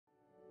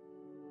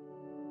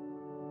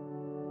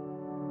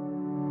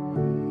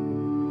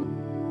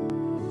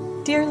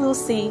Dear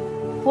Lucy,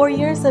 4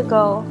 years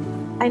ago,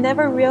 I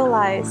never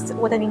realized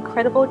what an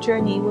incredible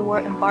journey we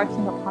were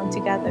embarking upon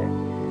together.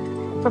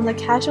 From the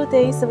casual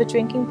days of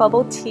drinking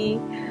bubble tea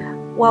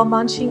while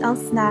munching on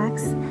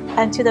snacks,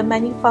 and to the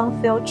many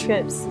fun-filled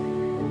trips,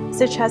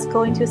 such as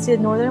going to see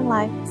the Northern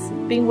Lights,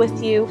 being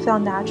with you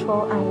felt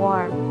natural and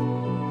warm.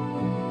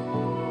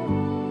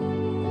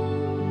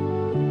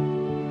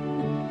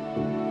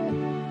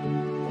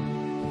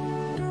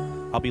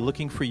 I'll be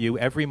looking for you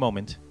every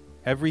moment,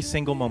 every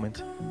single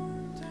moment.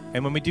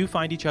 And when we do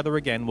find each other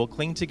again, we'll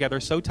cling together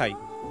so tight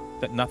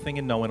that nothing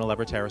and no one will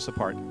ever tear us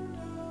apart.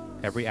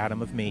 Every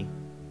atom of me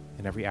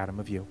and every atom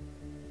of you.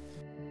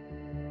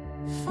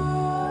 We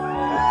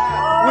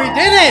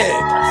did it!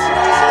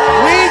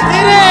 We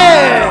did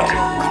it!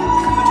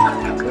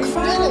 We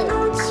did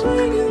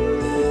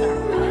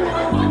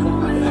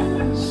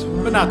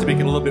it! But not to make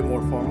it a little bit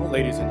more formal,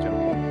 ladies and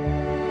gentlemen.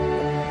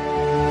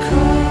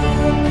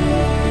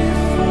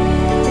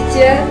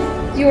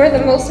 Jia, you are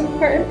the most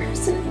important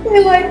person in my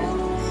life.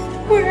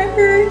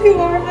 Wherever you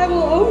are, I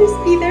will always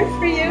be there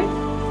for you.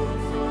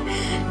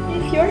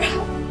 If you're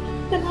happy,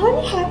 then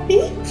I'm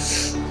happy.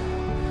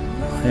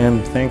 I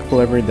am thankful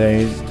every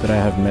day that I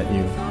have met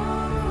you.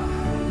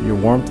 Your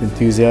warmth,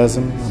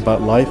 enthusiasm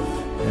about life,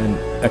 and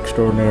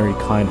extraordinary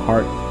kind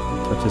heart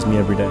touches me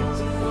every day.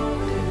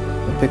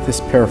 I picked this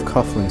pair of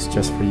cufflinks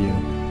just for you.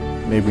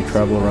 May we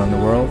travel around the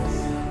world,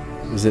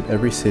 visit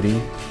every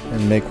city,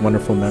 and make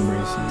wonderful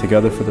memories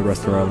together for the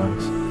rest of our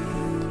lives.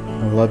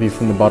 I love you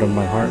from the bottom of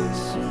my heart,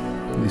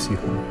 Lucy.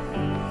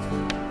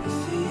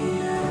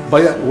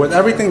 But yeah, with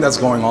everything that's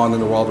going on in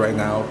the world right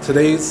now,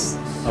 today's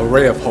a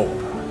ray of hope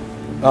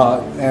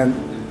and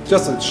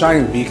just a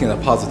shining beacon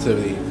of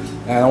positivity.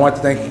 And I want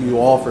to thank you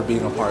all for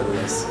being a part of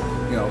this.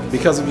 You know,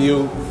 because of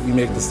you, you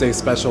make this day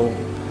special,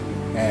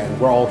 and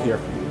we're all here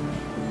for you.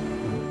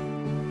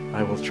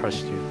 I will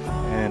trust you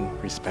and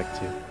respect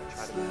you.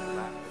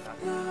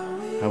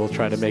 I will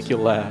try to make you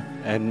laugh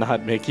and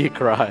not make you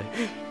cry.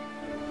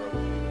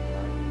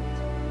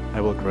 I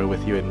will grow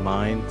with you in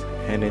mind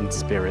and in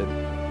spirit.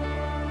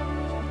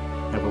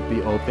 I will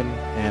be open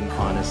and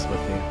honest with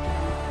you.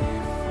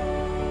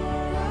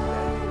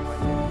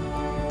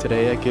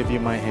 Today I give you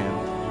my hand,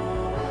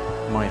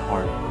 my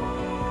heart,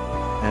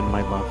 and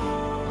my love,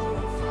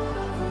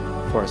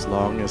 for as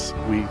long as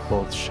we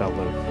both shall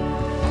live.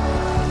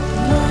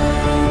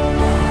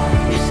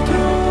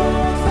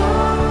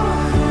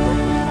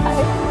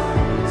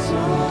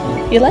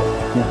 You like?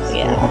 Yes,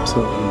 Yeah.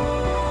 Absolutely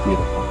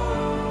beautiful.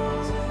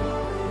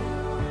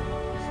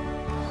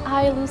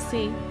 I,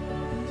 Lucy,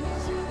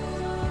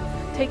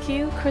 take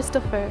you,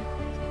 Christopher,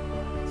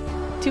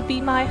 to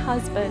be my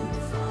husband,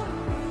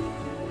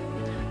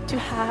 to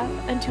have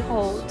and to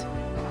hold,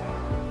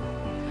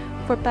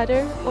 for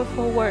better or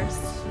for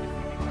worse.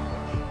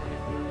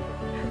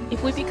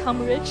 If we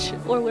become rich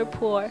or we're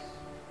poor,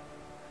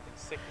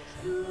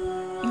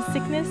 in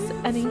sickness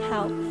and in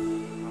health,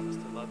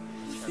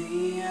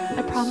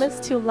 I promise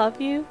to love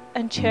you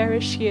and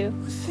cherish you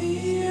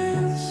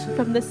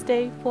from this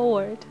day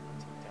forward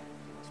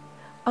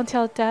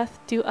until death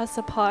do us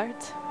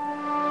apart.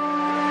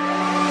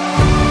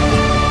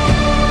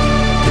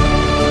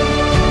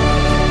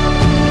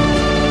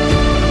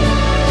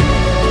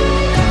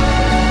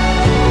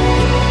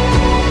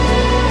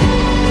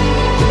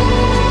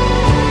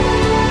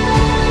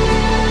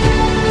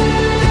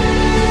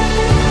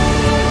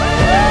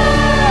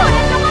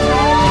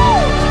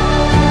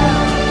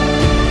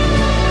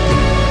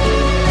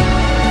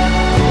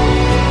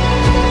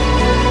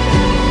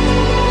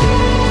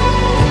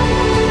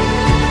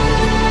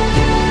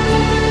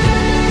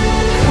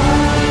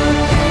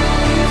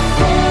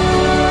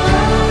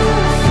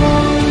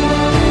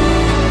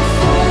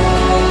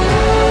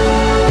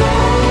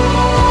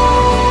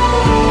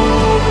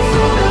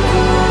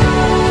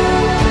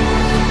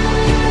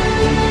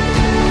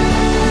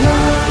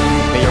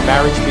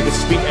 Marriage be the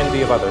sweet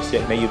envy of others,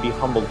 yet may you be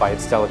humbled by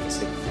its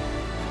delicacy.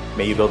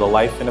 May you build a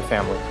life and a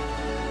family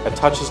that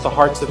touches the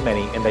hearts of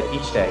many, and that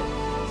each day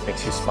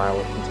makes you smile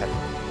with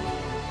contentment.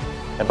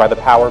 And by the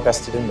power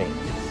vested in me,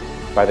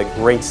 by the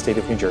great state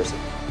of New Jersey,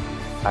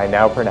 I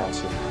now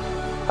pronounce you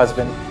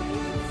husband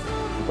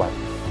and wife.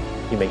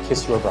 You may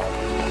kiss your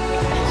bride.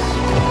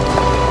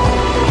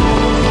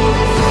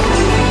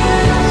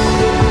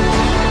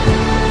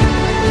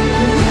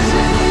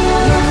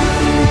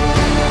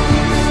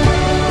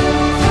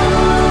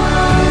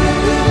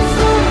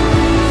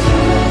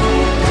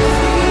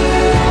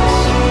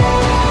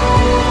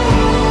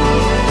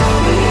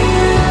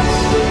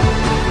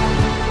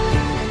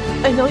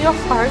 I know your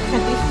heart can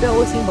be filled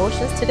with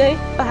emotions today,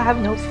 but have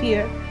no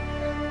fear.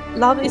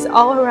 Love is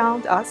all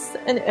around us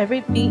and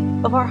every beat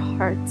of our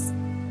hearts.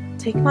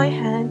 Take my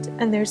hand,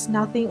 and there's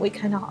nothing we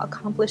cannot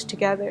accomplish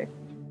together.